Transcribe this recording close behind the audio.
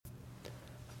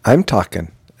I'm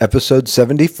Talking, episode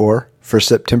 74 for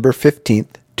September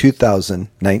 15th,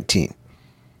 2019.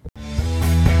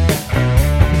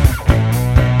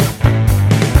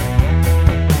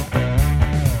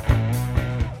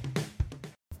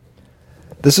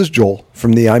 This is Joel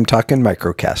from the I'm Talking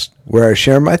Microcast, where I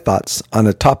share my thoughts on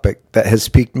a topic that has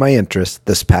piqued my interest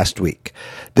this past week.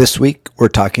 This week, we're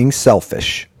talking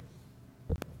Selfish.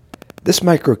 This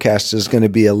microcast is going to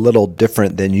be a little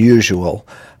different than usual.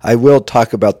 I will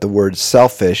talk about the word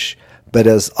selfish, but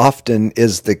as often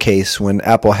is the case when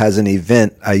Apple has an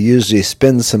event, I usually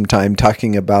spend some time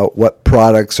talking about what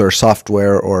products or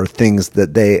software or things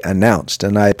that they announced.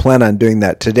 And I plan on doing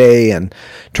that today and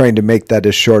trying to make that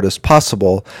as short as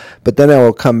possible. But then I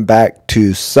will come back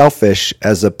to selfish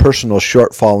as a personal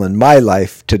shortfall in my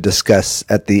life to discuss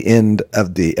at the end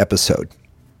of the episode.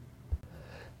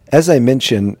 As I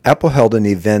mentioned, Apple held an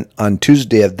event on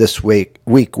Tuesday of this week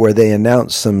where they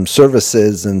announced some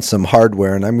services and some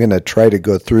hardware, and I'm going to try to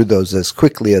go through those as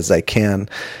quickly as I can.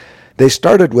 They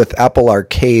started with Apple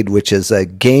Arcade, which is a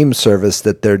game service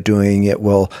that they're doing. It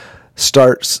will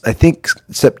start, I think,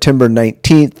 September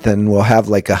 19th, and we'll have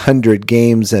like 100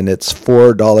 games, and it's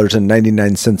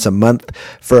 $4.99 a month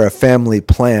for a family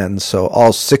plan. So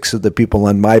all 6 of the people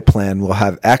on my plan will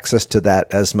have access to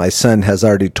that, as my son has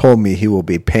already told me he will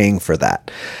be paying for that.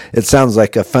 It sounds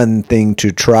like a fun thing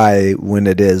to try when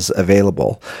it is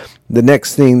available. The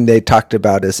next thing they talked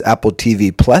about is Apple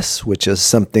TV Plus, which is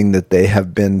something that they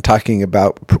have been talking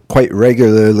about quite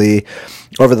regularly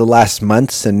over the last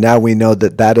months, and now we know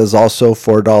that that is also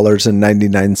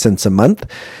 $4.99 a month.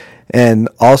 And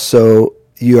also,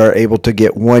 you are able to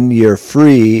get 1 year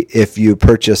free if you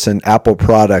purchase an Apple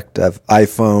product of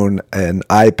iPhone, an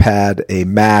iPad, a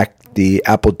Mac, the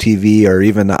Apple TV, or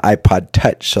even an iPod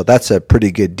Touch. So that's a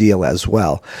pretty good deal as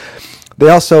well. They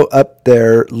also upped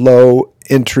their low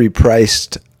entry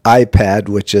priced iPad,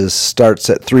 which starts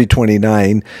at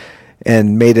 $329,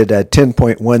 and made it a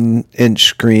 10.1 inch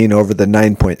screen over the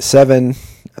 9.7.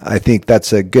 I think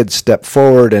that's a good step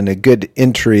forward and a good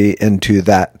entry into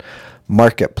that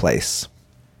marketplace.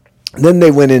 Then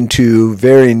they went into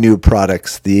very new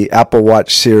products. The Apple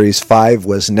Watch Series 5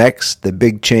 was next. The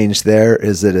big change there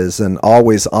is it is an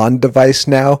always-on device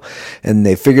now, and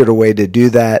they figured a way to do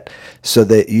that so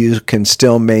that you can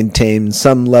still maintain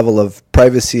some level of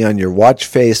privacy on your watch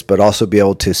face, but also be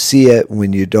able to see it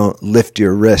when you don't lift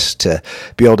your wrist to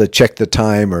be able to check the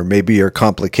time or maybe your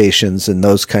complications and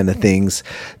those kind of things.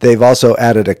 They've also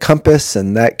added a compass,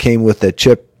 and that came with a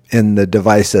chip in the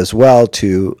device as well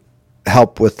to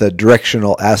help with the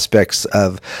directional aspects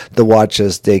of the watch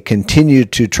as they continue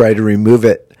to try to remove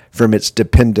it from its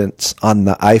dependence on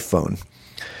the iPhone.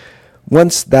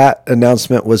 Once that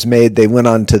announcement was made, they went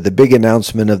on to the big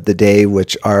announcement of the day,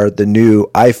 which are the new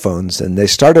iPhones. And they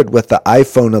started with the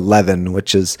iPhone 11,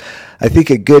 which is, I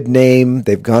think, a good name.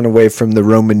 They've gone away from the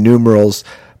Roman numerals,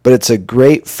 but it's a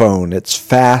great phone. It's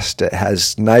fast. It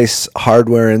has nice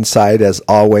hardware inside. As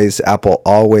always, Apple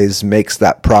always makes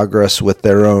that progress with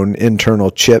their own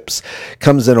internal chips.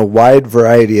 Comes in a wide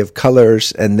variety of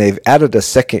colors, and they've added a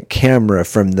second camera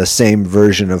from the same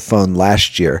version of phone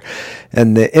last year.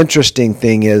 And the interesting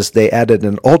thing is they added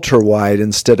an ultra-wide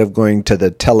instead of going to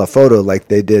the telephoto like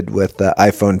they did with the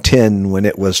iPhone X when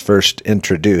it was first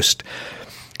introduced.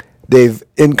 They've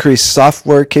increased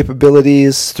software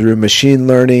capabilities through machine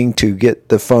learning to get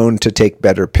the phone to take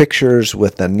better pictures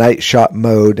with the night shot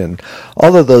mode, and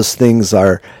all of those things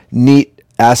are neat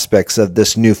aspects of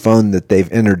this new phone that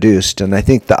they've introduced. And I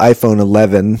think the iPhone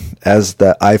 11, as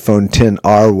the iPhone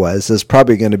XR was, is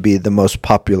probably going to be the most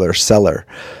popular seller.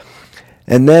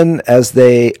 And then, as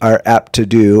they are apt to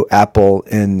do, Apple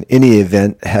in any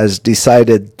event has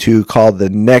decided to call the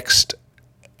next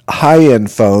high-end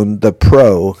phone the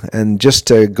Pro, and just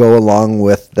to go along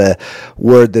with the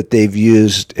word that they've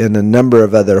used in a number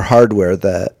of other hardware,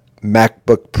 the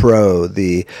MacBook Pro,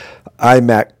 the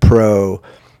iMac Pro,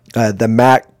 the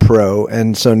Mac Pro,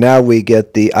 and so now we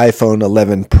get the iPhone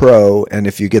 11 Pro, and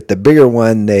if you get the bigger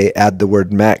one, they add the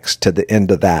word Max to the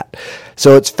end of that.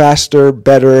 So it's faster,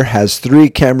 better, has 3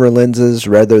 camera lenses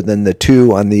rather than the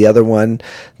 2 on the other one.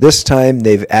 This time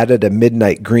they've added a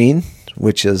midnight green,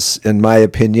 which is, in my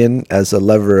opinion, as a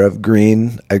lover of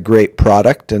green, a great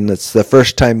product. And it's the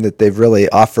first time that they've really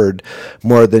offered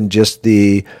more than just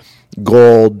the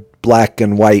gold, black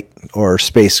and white, or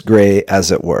space gray, as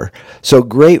it were. So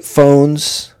great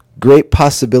phones, great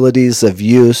possibilities of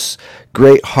use,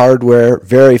 great hardware,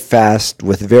 very fast,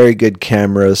 with very good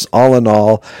cameras. All in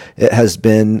all, it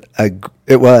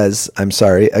was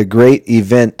a great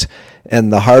event.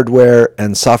 and the hardware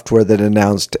and software that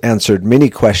announced answered many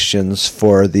questions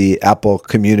for the Apple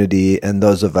community and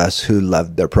those of us who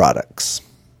loved their products.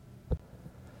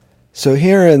 So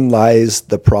herein lies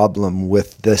the problem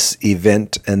with this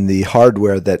event and the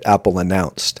hardware that Apple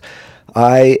announced.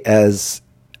 I, as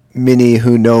many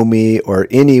who know me or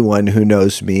anyone who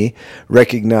knows me,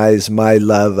 recognize my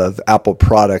love of Apple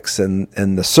products and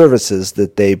the services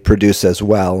that they produce as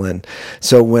well. And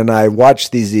so when I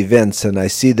watch these events and I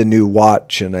see the new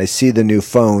watch and I see the new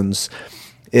phones,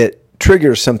 it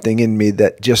triggers something in me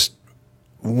that just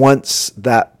wants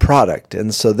that product.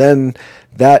 And so then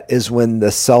that is when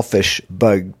the selfish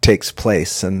bug takes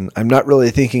place. And I'm not really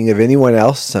thinking of anyone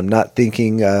else. I'm not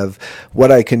thinking of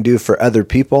what I can do for other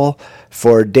people.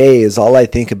 For days, all I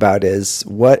think about is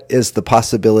what is the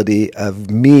possibility of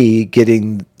me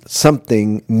getting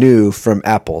something new from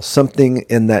Apple, something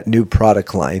in that new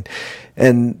product line.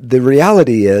 And the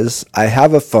reality is I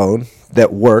have a phone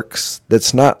that works,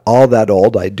 that's not all that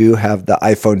old. I do have the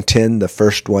iPhone X, the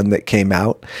first one that came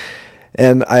out.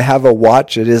 And I have a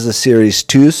watch. It is a Series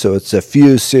 2, so it's a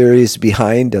few series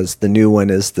behind, as the new one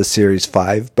is the Series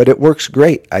 5. But it works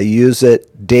great. I use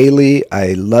it daily.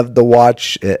 I love the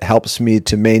watch. It helps me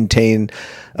to maintain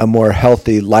a more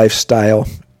healthy lifestyle.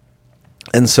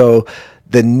 And so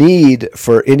the need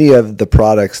for any of the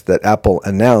products that Apple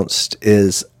announced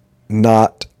is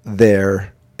not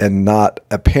there and not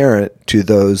apparent to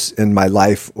those in my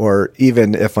life, or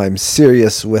even if I'm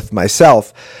serious with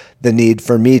myself, the need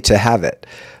for me to have it.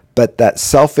 But that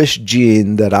selfish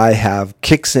gene that I have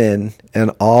kicks in,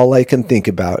 and all I can think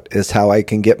about is how I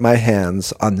can get my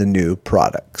hands on the new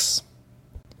products.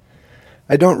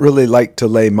 I don't really like to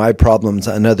lay my problems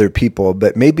on other people,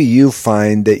 but maybe you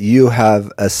find that you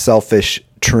have a selfish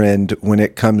trend when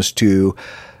it comes to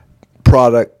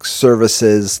products,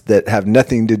 services that have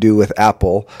nothing to do with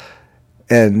Apple,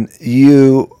 and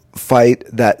you fight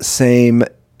that same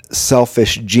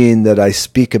selfish gene that I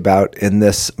speak about in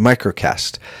this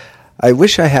microcast. I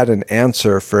wish I had an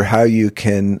answer for how you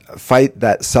can fight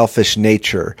that selfish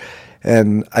nature.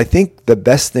 And I think the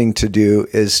best thing to do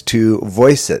is to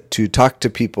voice it, to talk to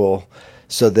people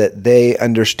so that they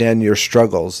understand your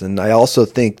struggles. And I also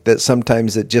think that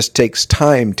sometimes it just takes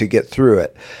time to get through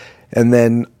it. And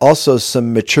then also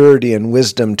some maturity and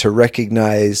wisdom to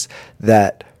recognize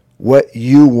that what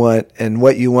you want and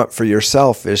what you want for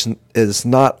yourself is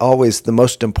not always the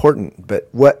most important, but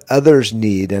what others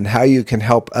need and how you can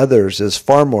help others is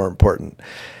far more important.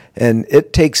 And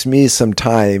it takes me some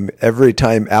time every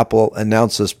time Apple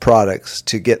announces products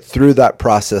to get through that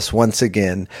process once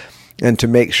again and to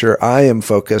make sure I am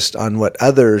focused on what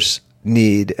others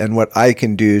need and what I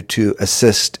can do to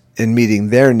assist in meeting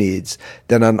their needs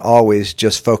than on always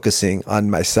just focusing on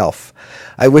myself.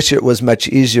 I wish it was much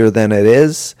easier than it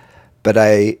is, but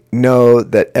I know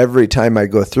that every time I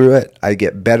go through it, I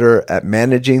get better at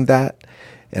managing that.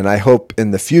 And I hope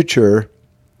in the future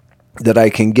that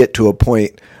I can get to a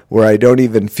point where I don't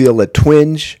even feel a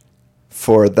twinge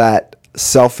for that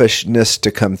selfishness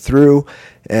to come through.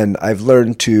 And I've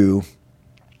learned to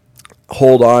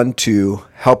hold on to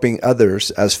helping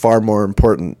others as far more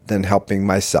important than helping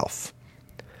myself.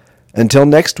 Until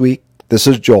next week, this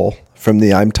is Joel from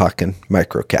the I'm Talking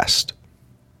Microcast.